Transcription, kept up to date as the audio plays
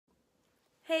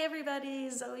Hey everybody,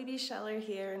 Zoey B Scheler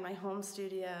here in my home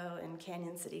studio in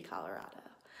Canyon City, Colorado.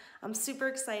 I'm super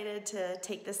excited to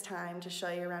take this time to show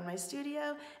you around my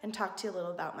studio and talk to you a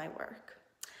little about my work.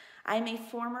 I'm a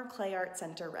former Clay Art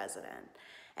Center resident,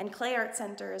 and Clay Art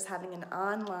Center is having an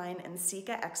online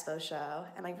NCECA Expo show,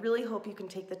 and I really hope you can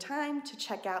take the time to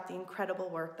check out the incredible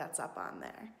work that's up on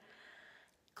there.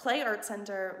 Clay Art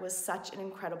Center was such an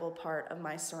incredible part of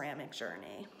my ceramic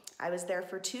journey. I was there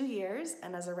for 2 years,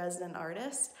 and as a resident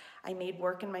artist, I made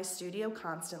work in my studio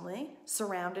constantly,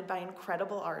 surrounded by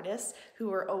incredible artists who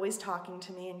were always talking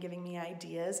to me and giving me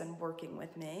ideas and working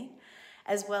with me,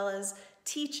 as well as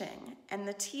teaching. And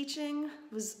the teaching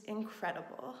was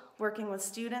incredible, working with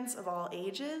students of all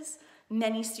ages,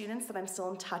 many students that I'm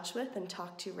still in touch with and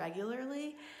talk to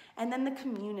regularly, and then the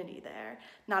community there.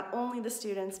 Not only the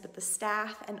students, but the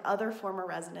staff and other former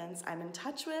residents I'm in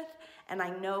touch with, and I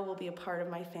know will be a part of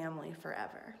my family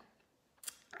forever.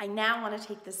 I now want to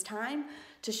take this time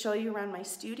to show you around my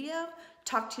studio,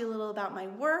 talk to you a little about my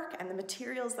work and the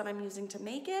materials that I'm using to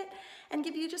make it, and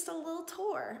give you just a little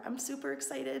tour. I'm super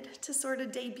excited to sort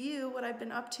of debut what I've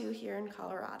been up to here in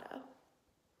Colorado.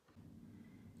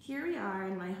 Here we are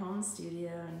in my home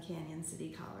studio in Canyon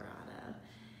City, Colorado.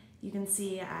 You can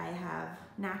see I have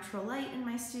natural light in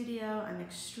my studio. I'm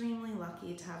extremely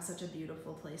lucky to have such a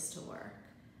beautiful place to work.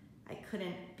 I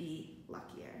couldn't be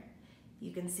luckier.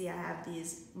 You can see I have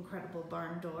these incredible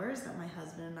barn doors that my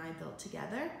husband and I built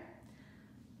together,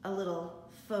 a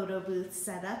little photo booth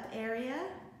setup area,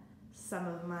 some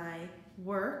of my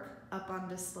work up on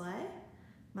display,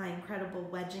 my incredible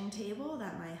wedging table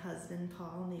that my husband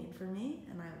Paul made for me,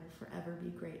 and I will forever be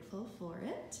grateful for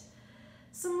it.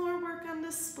 Some more work on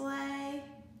display.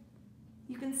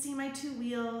 You can see my 2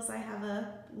 wheels. I have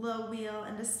a low wheel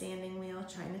and a standing wheel,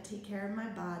 trying to take care of my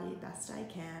body best I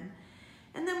can.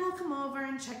 And then we'll come over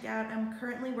and check out, I'm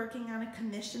currently working on a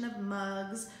commission of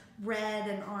mugs, red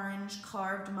and orange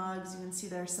carved mugs. You can see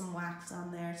there's some wax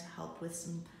on there to help with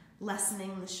some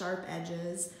lessening the sharp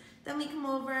edges. Then we come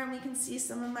over and we can see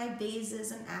some of my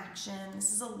vases in action.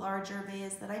 This is a larger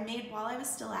vase that I made while I was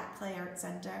still at Clay Art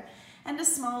Center, and a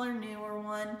smaller, newer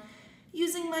one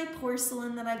using my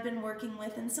porcelain that I've been working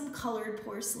with and some colored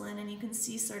porcelain, and you can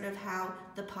see sort of how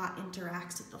the pot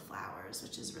interacts with the flowers,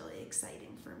 which is really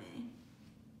exciting for me.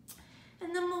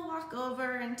 And then we'll walk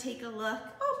over and take a look.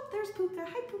 Oh, there's Puka.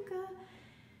 Hi, Puka.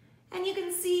 And you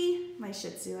can see my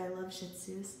Shih Tzu. I love Shih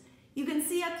Tzus. You can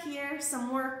see up here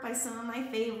some work by some of my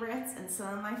favorites and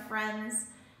some of my friends.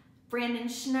 Brandon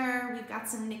Schnurr, we've got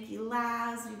some Nikki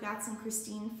Laz, we've got some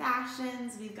Christine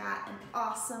Fashions, we've got an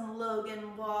awesome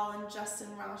Logan Wall and Justin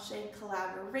Rauche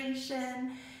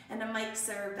collaboration, and a Mike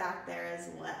Sir back there as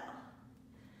well.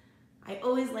 I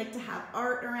always like to have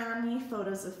art around me,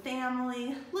 photos of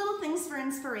family, little things for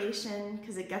inspiration,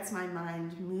 because it gets my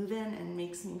mind moving and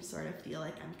makes me sort of feel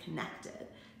like I'm connected.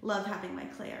 Love having my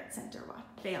Clay Art Center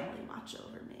family watch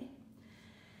over me.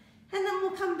 And then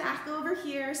we'll come back over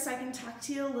here so I can talk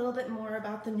to you a little bit more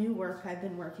about the new work I've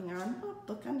been working on. Oh,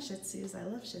 book on Shih Tzus. I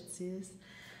love Shih Tzus.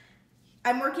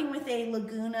 I'm working with a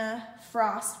Laguna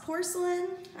Frost porcelain.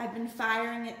 I've been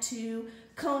firing it to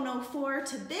cone 04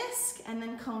 to bisque, and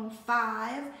then cone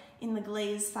 5 in the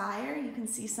glaze fire. You can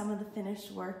see some of the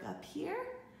finished work up here.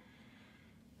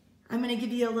 I'm going to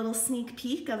give you a little sneak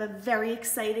peek of a very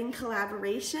exciting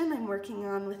collaboration I'm working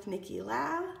on with Nikki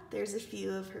Lau. There's a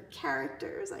few of her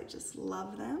characters. I just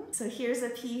love them. So here's a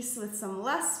piece with some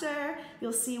luster.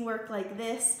 You'll see work like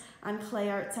this on Clay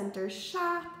Art Center's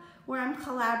shop, where I'm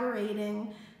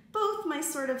collaborating both my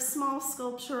sort of small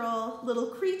sculptural little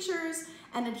creatures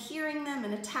and adhering them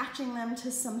and attaching them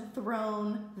to some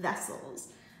throne vessels.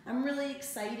 I'm really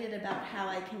excited about how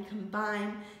I can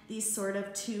combine these sort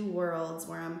of 2 worlds,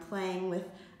 where I'm playing with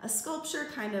a sculpture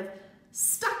kind of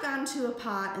stuck onto a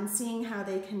pot and seeing how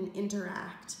they can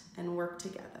interact and work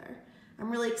together.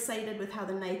 I'm really excited with how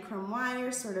the nichrome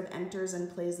wire sort of enters and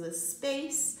plays with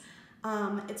space.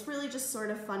 It's really just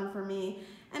sort of fun for me,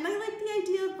 and I like the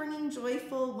idea of bringing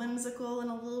joyful, whimsical,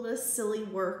 and a little bit of silly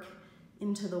work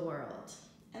into the world.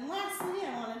 And lastly,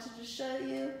 I wanted to just show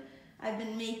you, I've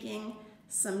been making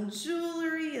some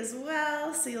jewelry as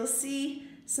well, so you'll see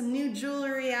some new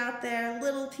jewelry out there,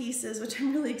 little pieces, which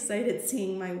I'm really excited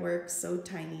seeing my work so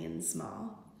tiny and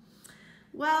small.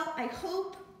 Well, I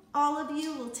hope all of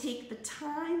you will take the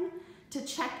time to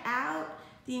check out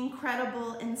the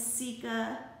incredible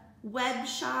NCECA web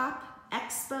shop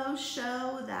expo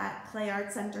show that Clay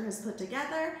Art Center has put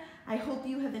together. I hope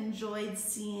you have enjoyed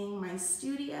seeing my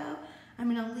studio.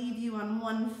 I'm going to leave you on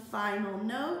one final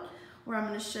note, where I'm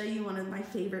going to show you one of my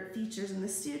favorite features in the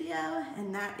studio,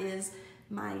 and that is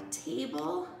my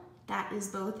table that is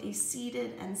both a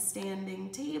seated and standing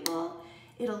table.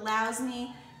 It allows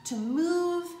me to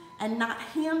move and not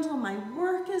handle my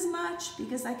work as much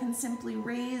because I can simply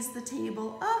raise the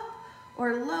table up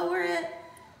or lower it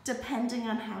depending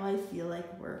on how I feel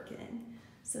like working.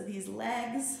 So these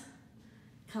legs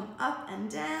come up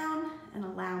and down and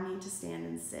allow me to stand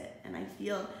and sit. And I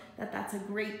feel that that's a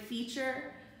great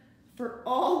feature for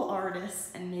all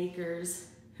artists and makers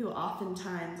who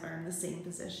oftentimes are in the same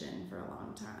position for a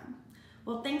long time.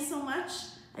 Well, thanks so much.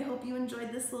 I hope you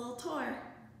enjoyed this little tour.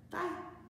 Bye.